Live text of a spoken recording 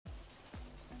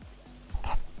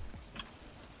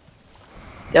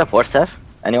Yeah, force staff.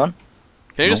 Anyone?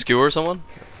 Can you just skewer someone?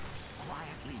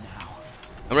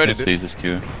 I'm ready, Yes, dude. he's a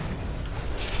skewer.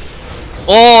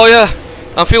 Oh yeah!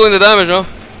 I'm feeling the damage now.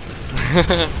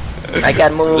 I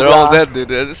can move. They're all dead,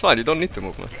 dude. It's fine. You don't need to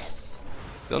move, man.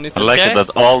 You don't need to. I like it that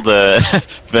all the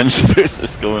Vengers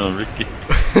is going on Ricky.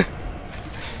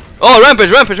 Oh, rampage,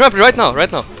 rampage, rampage! Right now,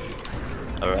 right now.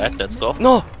 Alright, let's go.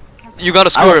 No, you gotta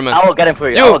skewer him, man. I will get him for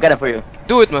you. You. I will get him for you.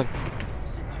 Do it, man.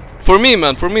 For me,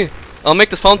 man. For me. I'll make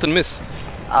the fountain miss.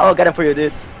 I will get him for you,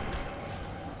 dude.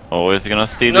 Oh, is he gonna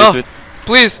steal No. it with?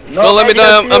 Please, No, don't let me I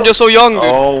die. didn't I'm just so young, dude.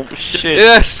 Oh shit!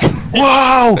 Yes.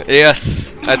 Wow!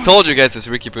 Yes. I told you guys this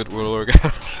Ricky put will work.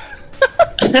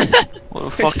 What a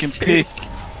fucking pig!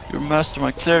 Your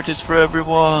mastermind clarities for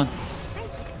everyone.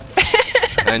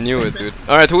 I knew it, dude.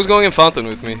 Alright, who's going in fountain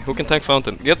with me? Who can tank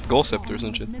fountain? Get goal scepters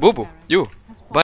and shit. Boo boo, you.